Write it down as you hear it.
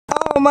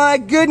my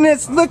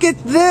goodness, look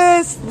at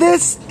this.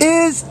 This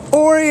is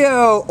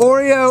Oreo.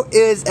 Oreo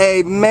is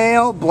a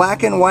male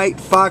black and white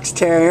fox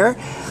terrier,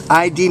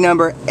 ID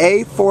number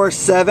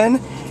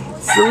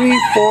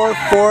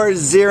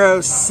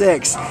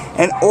A4734406.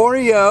 And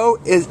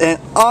Oreo is an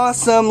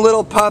awesome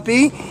little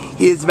puppy.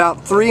 He is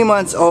about 3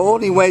 months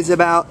old. He weighs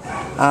about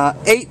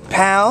 8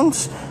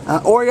 pounds.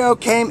 Oreo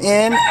came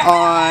in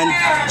on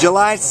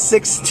July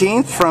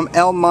 16th from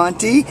El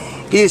Monte.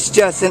 He is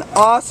just an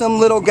awesome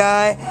little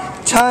guy,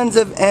 tons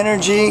of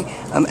energy.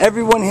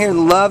 Everyone here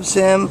loves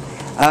him.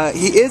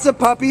 He is a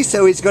puppy,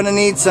 so he's going to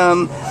need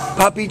some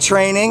puppy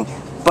training.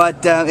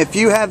 But if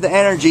you have the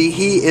energy,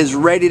 he is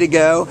ready to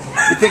go.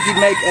 We think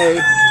he'd make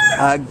a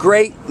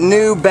great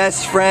new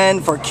best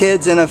friend for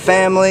kids in a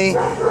family.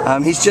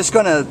 He's just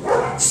going to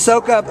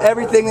soak up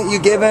everything that you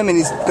give him, and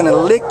he's going to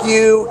lick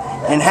you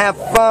and have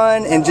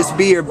fun and just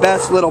be your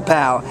best little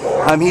pal.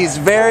 He's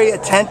very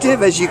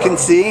attentive, as you can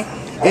see,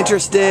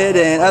 interested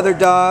in other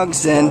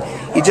dogs, and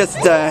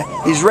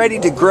he's ready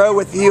to grow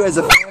with you as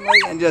a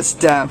family and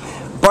just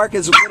bark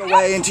his little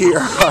way into your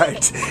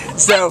heart.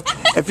 So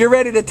if you're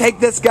ready to take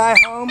this guy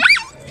home,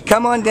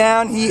 come on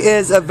down. He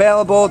is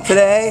available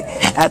today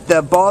at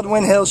the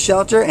Baldwin Hills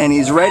Shelter, and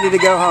he's ready to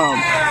go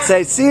home.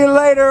 Say, see you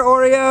later,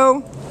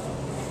 Oreo.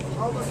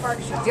 Baldwin Park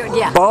Shelter.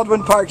 Yeah.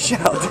 Baldwin Park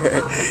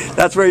Shelter.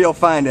 That's where you'll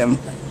find him.